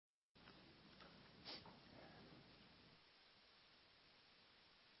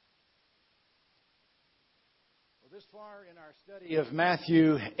This far in our study of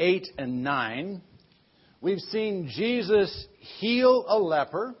Matthew 8 and 9, we've seen Jesus heal a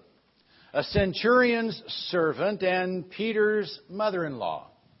leper, a centurion's servant, and Peter's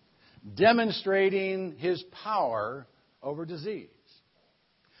mother-in-law, demonstrating his power over disease.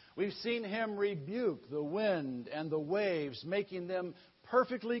 We've seen him rebuke the wind and the waves, making them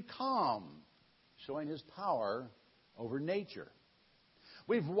perfectly calm, showing his power over nature.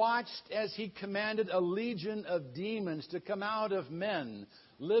 We've watched as he commanded a legion of demons to come out of men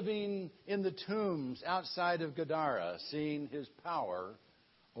living in the tombs outside of Gadara, seeing his power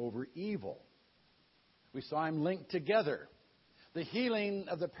over evil. We saw him linked together the healing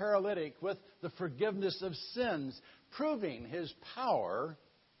of the paralytic with the forgiveness of sins, proving his power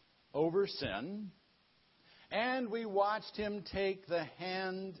over sin. And we watched him take the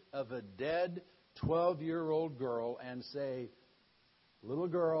hand of a dead 12-year-old girl and say, "Little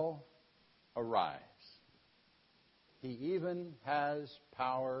girl, arise." He even has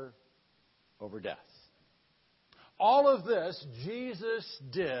power over death. All of this Jesus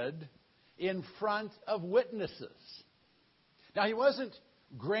did in front of witnesses. Now, he wasn't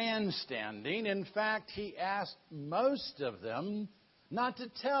grandstanding. In fact, he asked most of them not to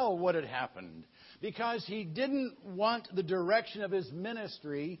tell what had happened because he didn't want the direction of his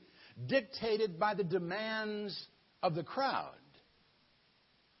ministry dictated by the demands of the crowd.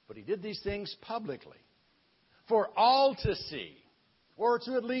 But he did these things publicly for all to see, or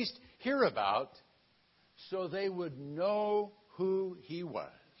to at least hear about, so they would know who he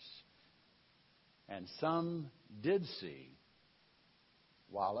was. And some did see,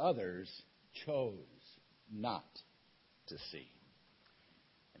 while others chose not to see.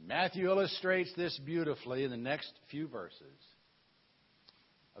 And Matthew illustrates this beautifully in the next few verses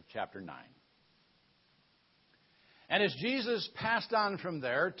of chapter 9. And as Jesus passed on from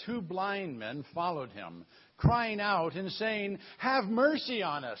there, two blind men followed him, crying out and saying, "Have mercy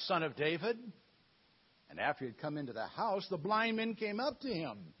on us, Son of David." And after he had come into the house, the blind men came up to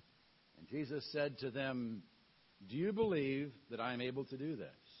him. And Jesus said to them, "Do you believe that I am able to do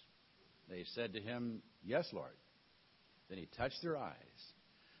this?" They said to him, "Yes, Lord." Then he touched their eyes,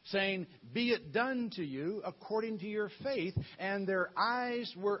 saying, "Be it done to you according to your faith." And their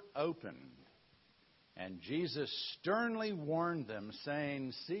eyes were opened. And Jesus sternly warned them,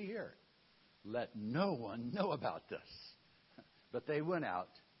 saying, "See here, let no one know about this." But they went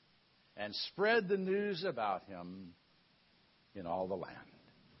out and spread the news about him in all the land.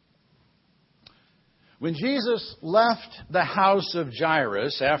 When Jesus left the house of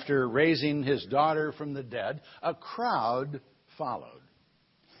Jairus after raising his daughter from the dead, a crowd followed.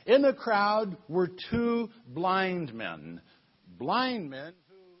 In the crowd were two blind men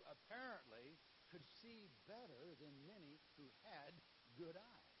who apparently could see better than many who had good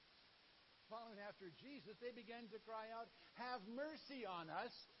eyes. Following after Jesus, they began to cry out, "Have mercy on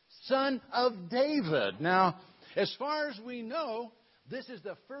us, Son of David." Now, as far as we know, this is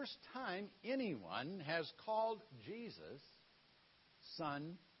the first time anyone has called Jesus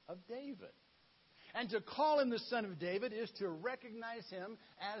Son of David. And to call him the Son of David is to recognize him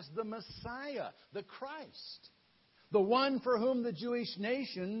as the Messiah, the Christ, the one for whom the Jewish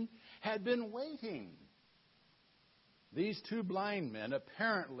nation had been waiting. These two blind men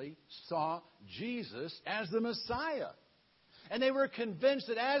apparently saw Jesus as the Messiah. And they were convinced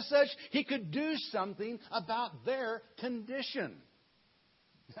that as such, he could do something about their condition.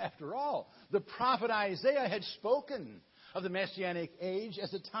 After all, the prophet Isaiah had spoken of the Messianic age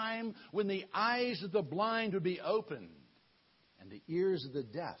as a time when the eyes of the blind would be opened and the ears of the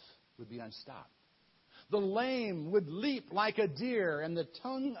deaf would be unstopped. The lame would leap like a deer, and the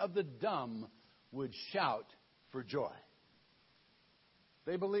tongue of the dumb would shout for joy.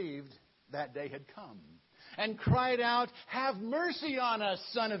 They believed that day had come and cried out, "Have mercy on us,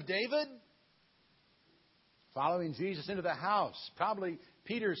 Son of David." Following Jesus into the house, probably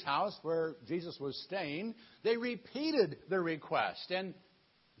Peter's house where Jesus was staying, they repeated their request. And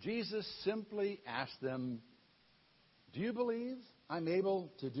Jesus simply asked them, "Do you believe I'm able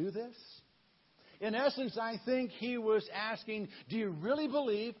to do this?" In essence, I think he was asking, "Do you really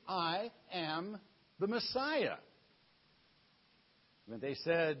believe I am the Messiah?" When they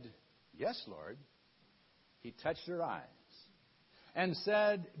said, "Yes, Lord," he touched their eyes and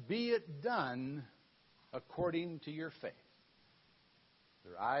said, "Be it done according to your faith."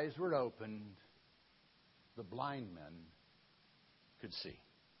 Their eyes were opened. The blind men could see.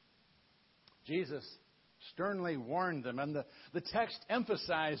 Jesus sternly warned them, and the text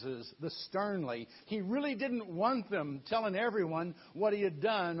emphasizes the sternly. He really didn't want them telling everyone what he had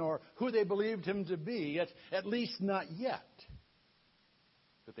done or who they believed him to be, at least not yet.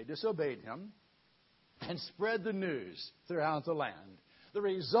 But they disobeyed him, and spread the news throughout the land. The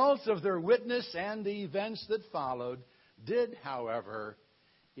results of their witness and the events that followed did, however,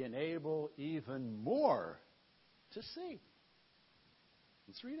 enable even more to see.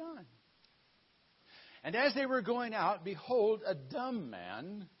 Let's read on. And as they were going out, behold, a dumb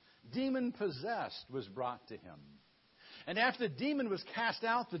man, demon-possessed, was brought to him. And after the demon was cast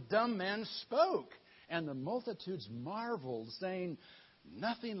out, the dumb man spoke. And the multitudes marveled, saying,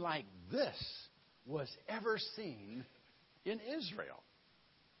 nothing like this was ever seen in Israel.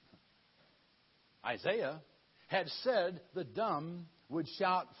 Isaiah had said the dumb would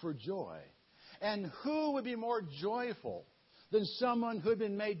shout for joy. And who would be more joyful than someone who had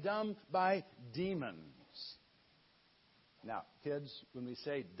been made dumb by demons? Now, kids, when we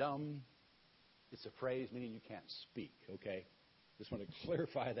say dumb, it's a phrase meaning you can't speak, okay? Just want to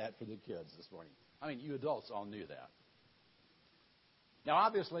clarify that for the kids this morning. I mean, you adults all knew that. Now,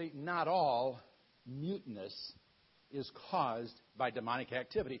 obviously, not all muteness is caused by demonic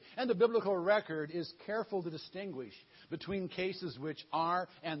activity. And the biblical record is careful to distinguish between cases which are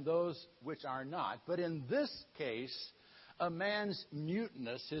and those which are not. But in this case, a man's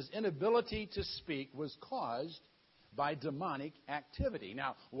muteness, his inability to speak, was caused by demonic activity.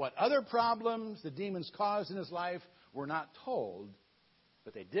 Now, what other problems the demons caused in his life were not told,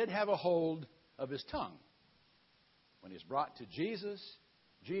 but they did have a hold of his tongue. When he was brought to Jesus,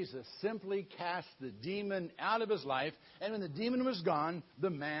 Jesus simply cast the demon out of his life, and when the demon was gone, the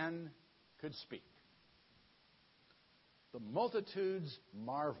man could speak. The multitudes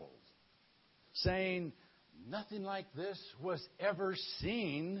marveled, saying, nothing like this was ever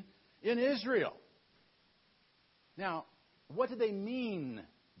seen in Israel. Now, what did they mean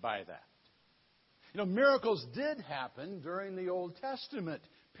by that? You know, miracles did happen during the Old Testament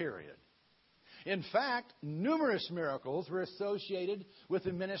period. In fact, numerous miracles were associated with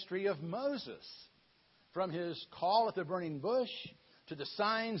the ministry of Moses. From his call at the burning bush, to the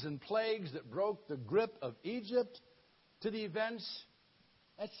signs and plagues that broke the grip of Egypt, to the events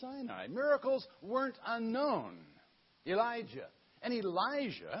at Sinai. Miracles weren't unknown. Elijah and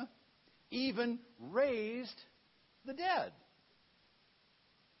Elijah even raised the dead.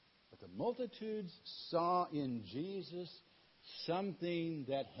 But the multitudes saw in Jesus something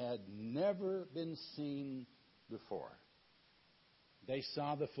that had never been seen before. They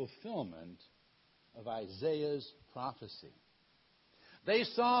saw the fulfillment of Isaiah's prophecy. They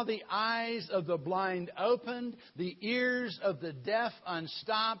saw the eyes of the blind opened, the ears of the deaf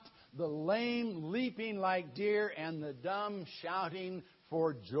unstopped, the lame leaping like deer, and the dumb shouting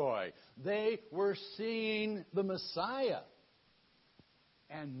for joy. They were seeing the Messiah.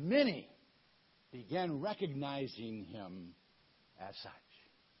 And many began recognizing him as such.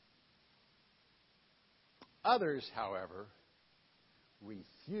 Others, however,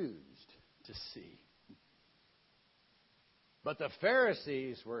 refused to see. But the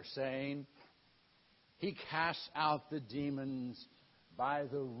Pharisees were saying, he casts out the demons by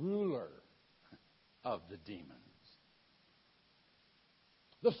the ruler of the demons.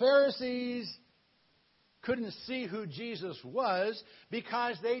 The Pharisees couldn't see who Jesus was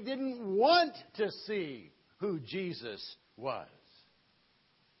because they didn't want to see who Jesus was.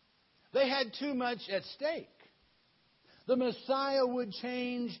 They had too much at stake. The Messiah would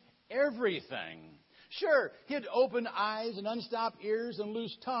change everything. Sure, he'd open eyes and unstop ears and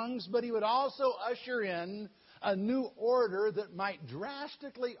loose tongues, but he would also usher in a new order that might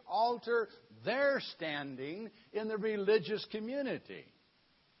drastically alter their standing in the religious community.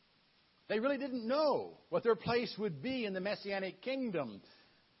 They really didn't know what their place would be in the Messianic kingdom,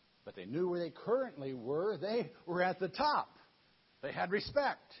 but they knew where they currently were. They were at the top. They had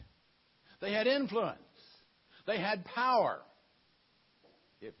respect. They had influence. They had power.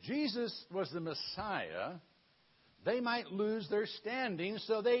 If Jesus was the Messiah, they might lose their standing,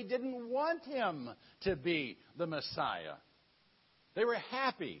 so they didn't want him to be the Messiah. They were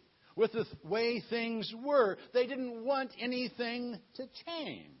happy with the way things were. They didn't want anything to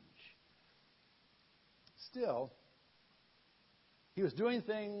change. Still, he was doing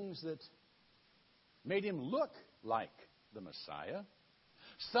things that made him look like the Messiah.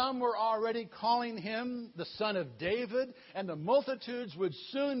 Some were already calling him the Son of David, and the multitudes would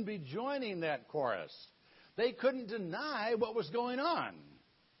soon be joining that chorus. They couldn't deny what was going on.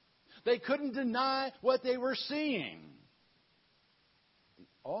 They couldn't deny what they were seeing. The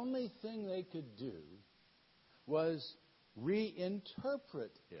only thing they could do was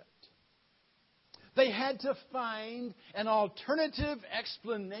reinterpret it. They had to find an alternative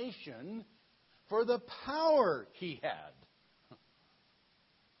explanation for the power he had.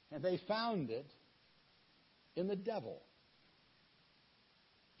 And they found it in the devil.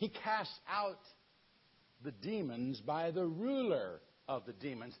 He cast out the demons by the ruler of the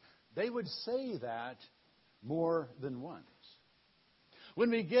demons. They would say that more than once. When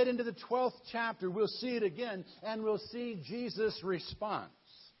we get into the 12th chapter, we'll see it again, and we'll see Jesus' response.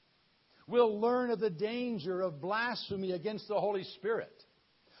 We'll learn of the danger of blasphemy against the Holy Spirit,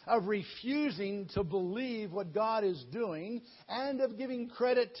 of refusing to believe what God is doing, and of giving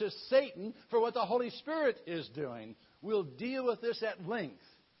credit to Satan for what the Holy Spirit is doing. We'll deal with this at length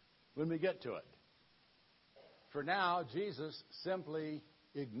when we get to it. For now, Jesus simply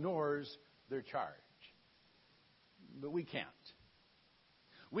ignores their charge. But we can't.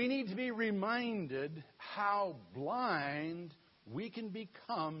 We need to be reminded how blind we can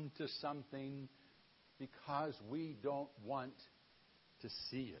become to something because we don't want to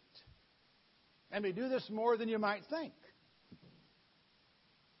see it. And we do this more than you might think.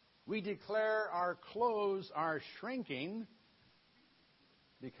 We declare our clothes are shrinking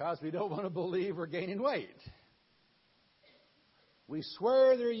because we don't want to believe we're gaining weight. We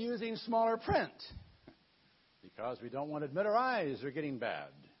swear they're using smaller print because we don't want to admit our eyes are getting bad.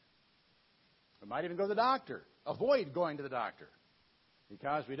 We might even go to the doctor. Avoid going to the doctor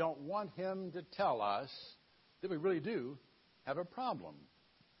because we don't want him to tell us that we really do have a problem.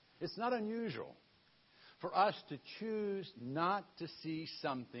 It's not unusual for us to choose not to see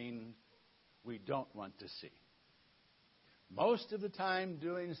something we don't want to see. Most of the time,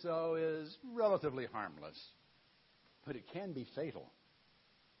 doing so is relatively harmless, but it can be fatal.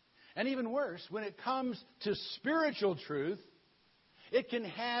 And even worse, when it comes to spiritual truth, it can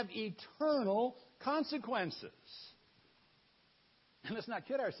have eternal consequences. And let's not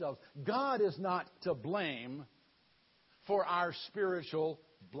kid ourselves. God is not to blame for our spiritual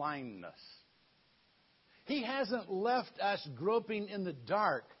blindness. He hasn't left us groping in the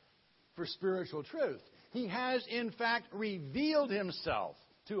dark for spiritual truth. He has, in fact, revealed Himself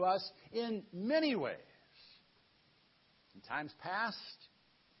to us in many ways. In times past,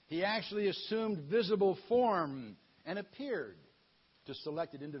 He actually assumed visible form and appeared to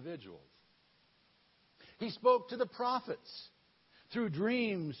selected individuals. He spoke to the prophets through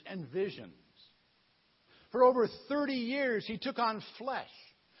dreams and visions. For over 30 years, He took on flesh,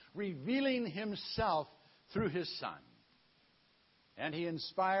 revealing Himself through His Son. And He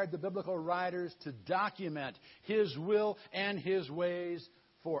inspired the biblical writers to document His will and His ways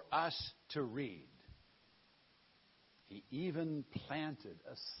for us to read. He even planted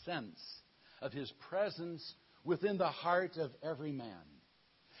a sense of His presence within the heart of every man,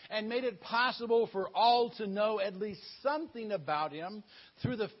 and made it possible for all to know at least something about Him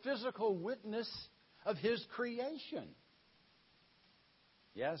through the physical witness of His creation.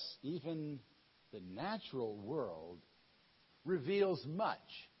 Yes, even the natural world reveals much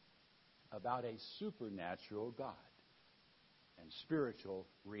about a supernatural God and spiritual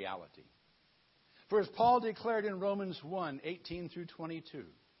reality. For as Paul declared in Romans 1:18 through 22,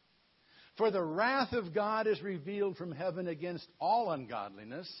 "For the wrath of God is revealed from heaven against all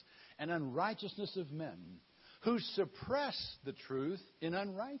ungodliness and unrighteousness of men, who suppress the truth in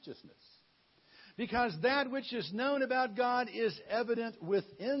unrighteousness. Because that which is known about God is evident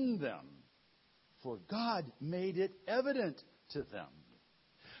within them, for God made it evident to them.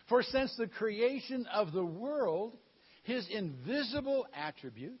 For since the creation of the world, His invisible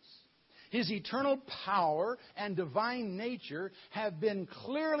attributes, His eternal power and divine nature have been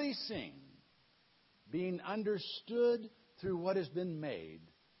clearly seen, being understood through what has been made,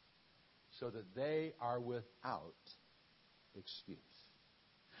 so that they are without excuse.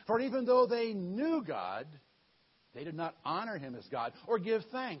 For even though they knew God, they did not honor Him as God or give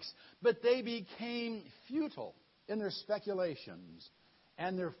thanks, but they became futile in their speculations,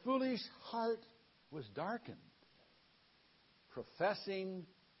 and their foolish heart was darkened. Professing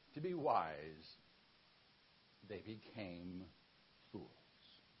to be wise, they became fools."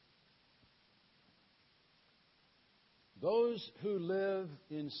 Those who live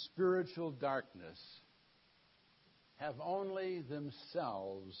in spiritual darkness have only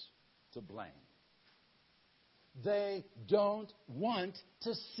themselves to blame. They don't want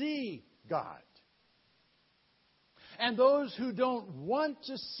to see God. And those who don't want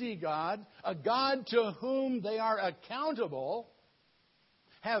to see God, a God to whom they are accountable,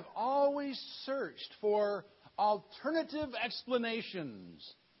 have always searched for alternative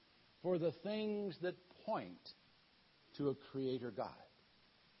explanations for the things that point to a Creator God.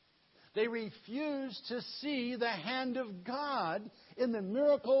 They refuse to see the hand of God in the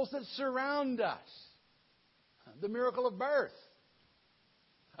miracles that surround us. The miracle of birth,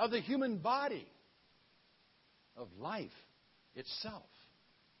 of the human body, of life itself.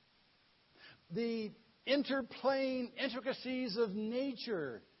 The interplaying intricacies of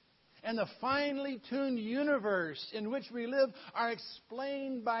nature and the finely tuned universe in which we live are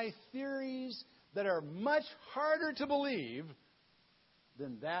explained by theories that are much harder to believe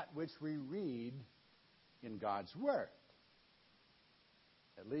than that which we read in God's Word.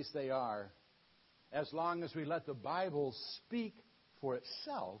 At least they are, as long as we let the Bible speak for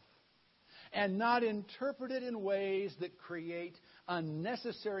itself and not interpret it in ways that create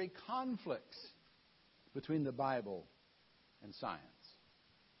unnecessary conflicts between the Bible and science.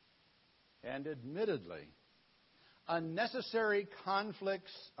 And admittedly, unnecessary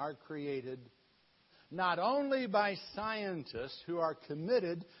conflicts are created not only by scientists who are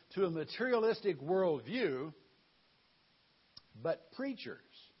committed to a materialistic worldview, but preachers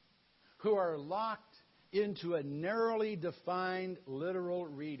who are locked into a narrowly defined literal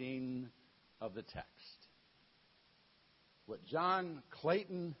reading of the text. What John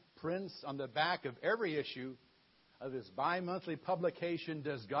Clayton prints on the back of every issue of his bi-monthly publication,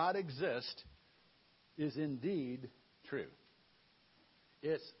 Does God Exist?, is indeed true.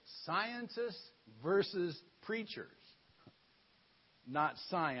 It's scientists versus preachers, not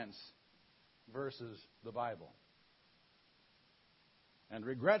science versus the Bible. And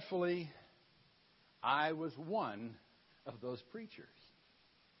regretfully, I was one of those preachers.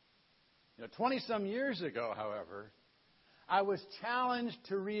 20-some years ago, however, I was challenged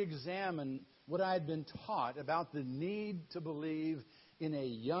to re-examine what I had been taught about the need to believe in a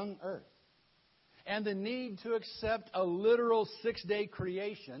young earth and the need to accept a literal six-day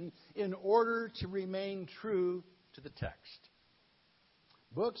creation in order to remain true to the text.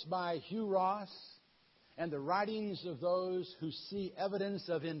 Books by Hugh Ross and the writings of those who see evidence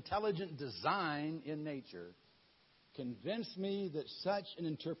of intelligent design in nature convinced me that such an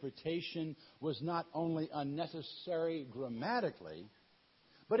interpretation was not only unnecessary grammatically,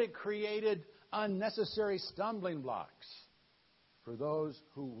 but it created unnecessary stumbling blocks for those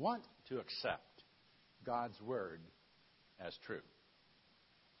who want to accept God's Word as true.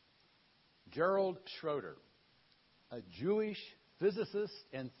 Gerald Schroeder, a Jewish physicist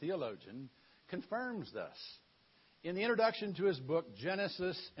and theologian, confirms this in the introduction to his book,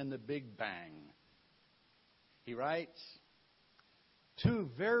 Genesis and the Big Bang. He writes, two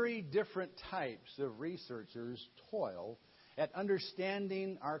very different types of researchers toil at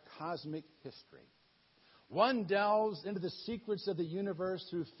understanding our cosmic history. One delves into the secrets of the universe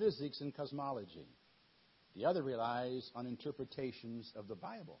through physics and cosmology. The other relies on interpretations of the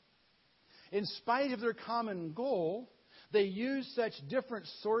Bible. In spite of their common goal, they use such different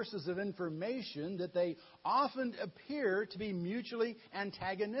sources of information that they often appear to be mutually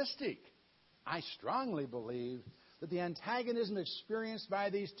antagonistic. I strongly believe that the antagonism experienced by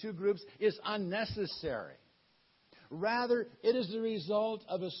these two groups is unnecessary. Rather, it is the result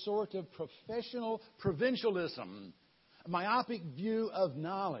of a sort of professional provincialism, a myopic view of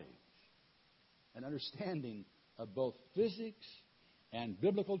knowledge, an understanding of both physics and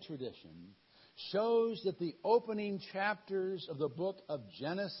biblical tradition shows that the opening chapters of the book of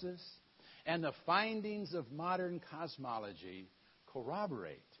Genesis and the findings of modern cosmology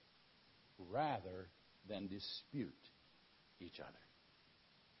corroborate rather than dispute each other.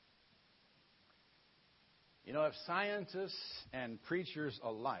 If scientists and preachers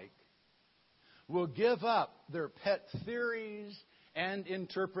alike will give up their pet theories and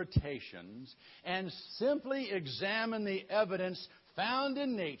interpretations and simply examine the evidence found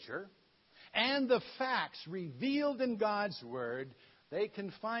in nature and the facts revealed in God's Word, they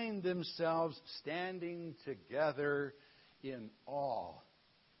can find themselves standing together in awe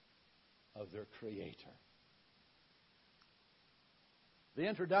of their Creator. The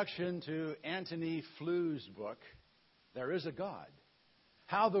introduction to Antony Flou's book, There Is a God,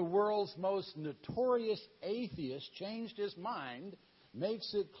 How the World's Most Notorious Atheist Changed His Mind,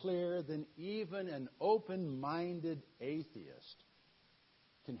 makes it clear that even an open-minded atheist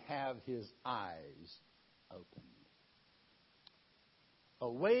can have his eyes opened. A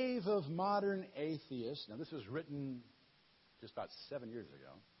wave of modern atheists, now this was written just about 7 years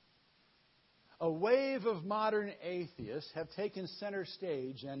ago, a wave of modern atheists have taken center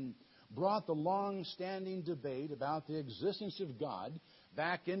stage and brought the long-standing debate about the existence of God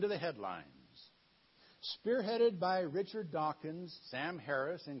back into the headlines. Spearheaded by Richard Dawkins, Sam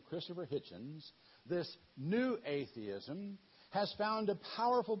Harris, and Christopher Hitchens, this new atheism has found a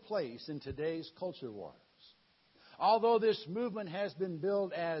powerful place in today's culture wars. Although this movement has been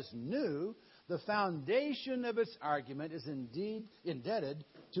billed as new, the foundation of its argument is indeed indebted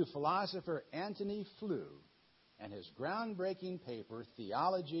to philosopher Antony Flew and his groundbreaking paper,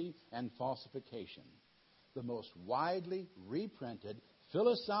 Theology and Falsification, the most widely reprinted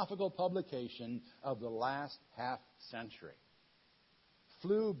philosophical publication of the last half century.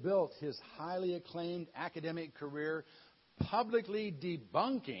 Flew built his highly acclaimed academic career publicly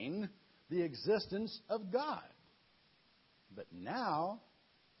debunking the existence of God. But now,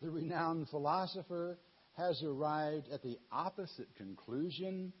 the renowned philosopher has arrived at the opposite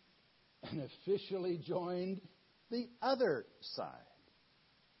conclusion and officially joined the other side.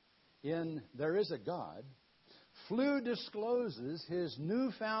 In There Is a God, Flew discloses his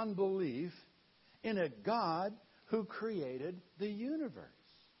newfound belief in a God who created the universe.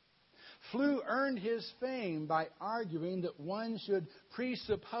 Flew earned his fame by arguing that one should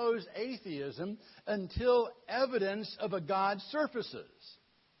presuppose atheism until evidence of a God surfaces.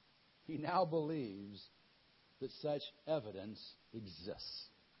 He now believes that such evidence exists.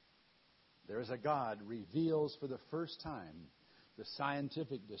 There Is a God reveals for the first time the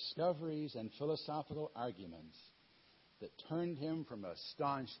scientific discoveries and philosophical arguments that turned him from a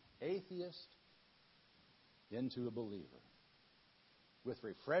staunch atheist into a believer. With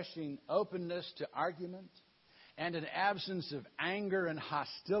refreshing openness to argument and an absence of anger and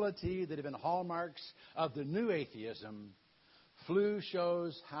hostility that have been hallmarks of the new atheism, Flew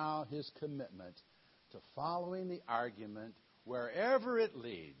shows how his commitment to following the argument wherever it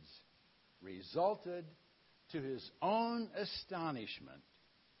leads resulted to his own astonishment,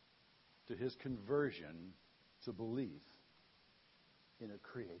 to his conversion to belief in a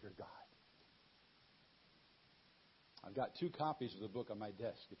Creator God. I've got 2 copies of the book on my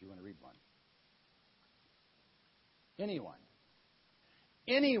desk if you want to read one.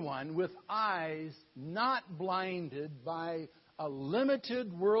 Anyone with eyes not blinded by a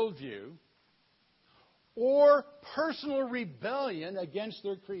limited worldview or personal rebellion against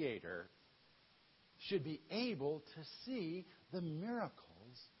their Creator should be able to see the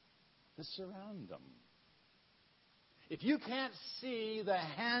miracles that surround them. If you can't see the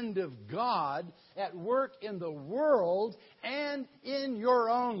hand of God at work in the world and in your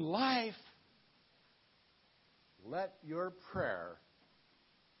own life, let your prayer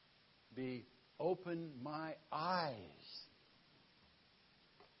be, open my eyes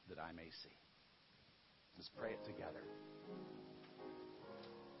that I may see. Let's pray it together.